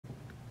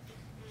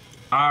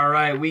All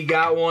right, we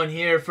got one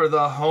here for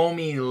the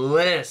homie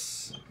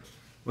Liss.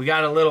 We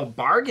got a little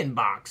bargain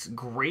box.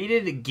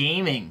 Graded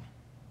Gaming.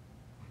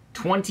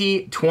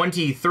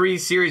 2023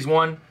 Series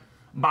 1.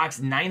 Box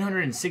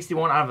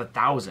 961 out of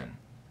 1,000.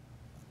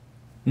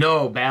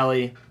 No,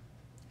 Bally.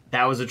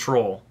 That was a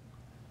troll.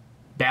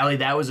 Bally,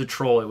 that was a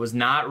troll. It was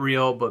not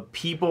real, but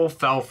people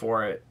fell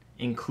for it,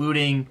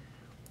 including,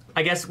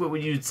 I guess what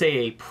would you say,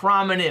 a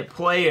prominent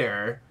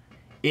player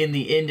in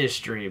the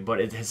industry, but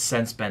it has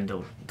since been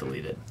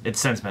deleted. It's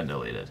since been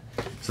deleted.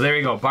 So there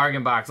you go,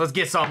 bargain box. Let's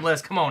get some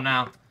Liss. Come on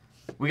now.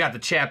 We got the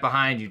chat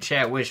behind you.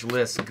 Chat, wish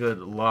Liss good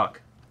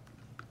luck.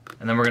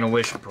 And then we're going to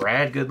wish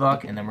Brad good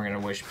luck, and then we're going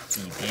to wish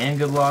Dan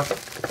good luck.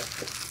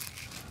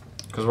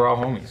 Because we're all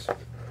homies.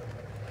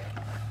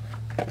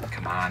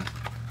 Come on.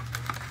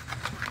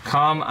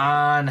 Come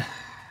on.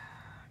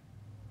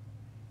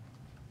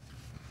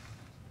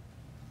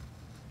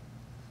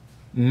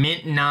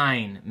 Mint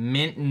 9.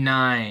 Mint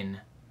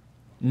 9.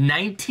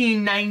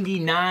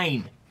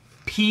 1999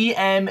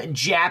 PM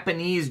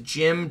Japanese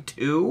Gym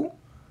 2.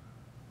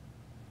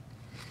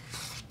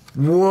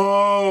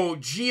 Whoa,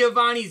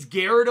 Giovanni's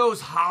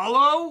Gyarados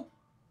Hollow?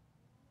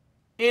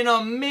 In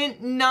a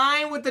Mint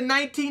 9 with the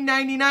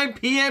 1999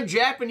 PM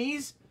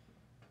Japanese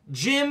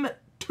Gym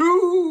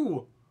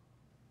 2.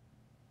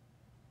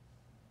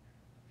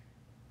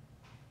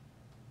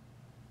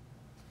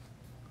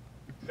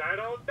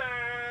 Settle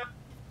down.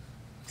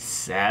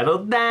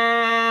 Settle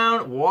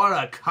down. What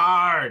a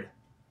card.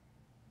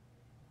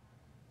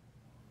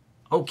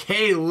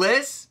 Okay,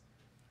 Liss.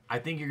 I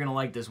think you're going to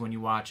like this when you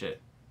watch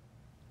it.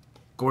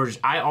 Gorgeous.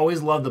 I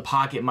always love the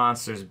Pocket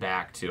Monsters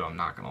back, too. I'm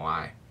not going to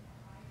lie.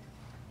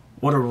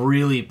 What a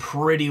really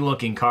pretty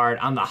looking card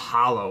on the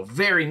hollow.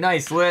 Very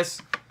nice,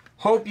 Liss.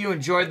 Hope you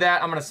enjoyed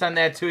that. I'm going to send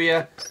that to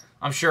you.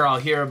 I'm sure I'll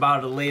hear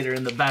about it later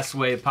in the best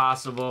way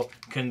possible.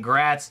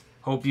 Congrats.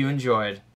 Hope you enjoyed.